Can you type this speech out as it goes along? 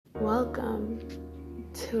Welcome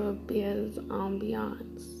to a Beer's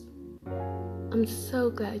Ambiance. I'm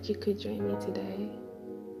so glad you could join me today.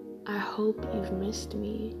 I hope you've missed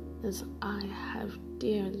me as I have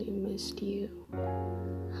dearly missed you.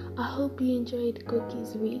 I hope you enjoyed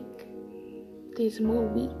Cookie's week. There's more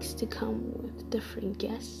weeks to come with different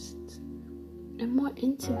guests and more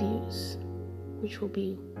interviews, which will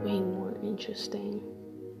be way more interesting.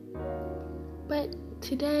 But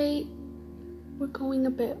today, we're going a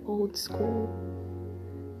bit old school.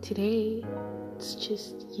 Today, it's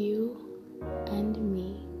just you and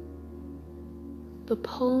me. The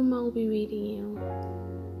poem I'll be reading you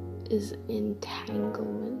is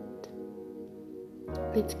Entanglement.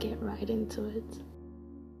 Let's get right into it.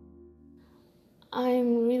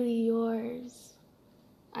 I'm really yours.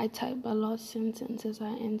 I type a lost sentence as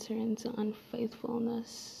I enter into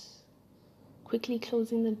unfaithfulness. Quickly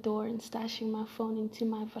closing the door and stashing my phone into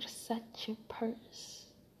my Versace purse.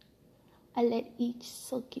 I let each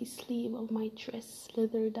silky sleeve of my dress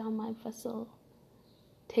slither down my vessel,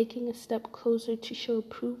 taking a step closer to show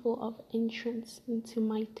approval of entrance into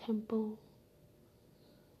my temple.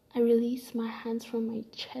 I release my hands from my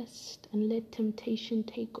chest and let temptation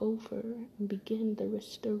take over and begin the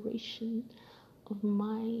restoration of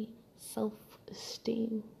my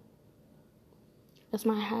self-esteem. As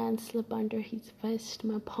my hands slip under his vest,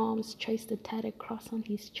 my palms trace the tattered cross on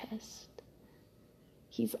his chest.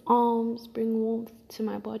 His arms bring warmth to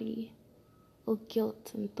my body. All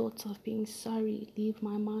guilt and thoughts of being sorry leave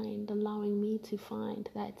my mind, allowing me to find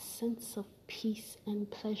that sense of peace and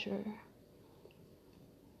pleasure.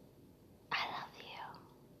 I love you.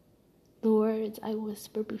 The words I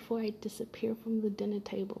whisper before I disappear from the dinner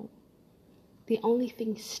table. The only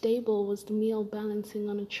thing stable was the meal balancing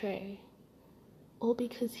on a tray. All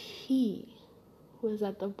because he was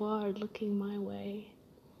at the bar looking my way.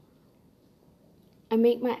 I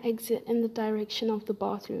make my exit in the direction of the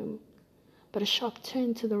bathroom, but a sharp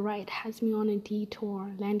turn to the right has me on a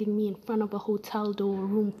detour, landing me in front of a hotel door,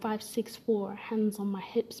 room 564, hands on my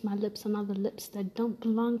hips, my lips on other lips that don't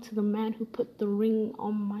belong to the man who put the ring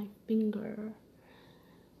on my finger.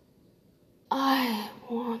 I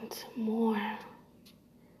want more.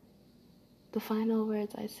 The final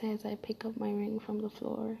words I say as I pick up my ring from the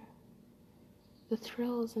floor. The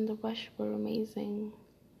thrills and the rush were amazing,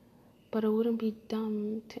 but I wouldn't be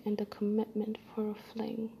dumb to end a commitment for a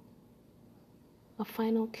fling. A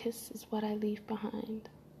final kiss is what I leave behind,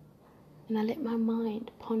 and I let my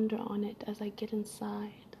mind ponder on it as I get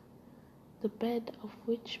inside, the bed of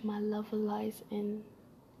which my lover lies in.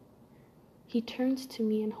 He turns to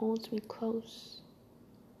me and holds me close.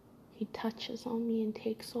 He touches on me and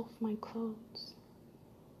takes off my clothes.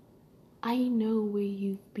 I know where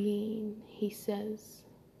you've been, he says.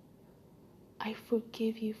 I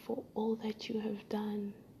forgive you for all that you have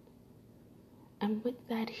done. And with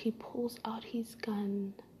that, he pulls out his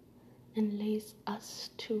gun and lays us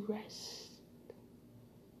to rest.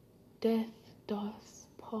 Death doth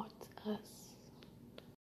part us.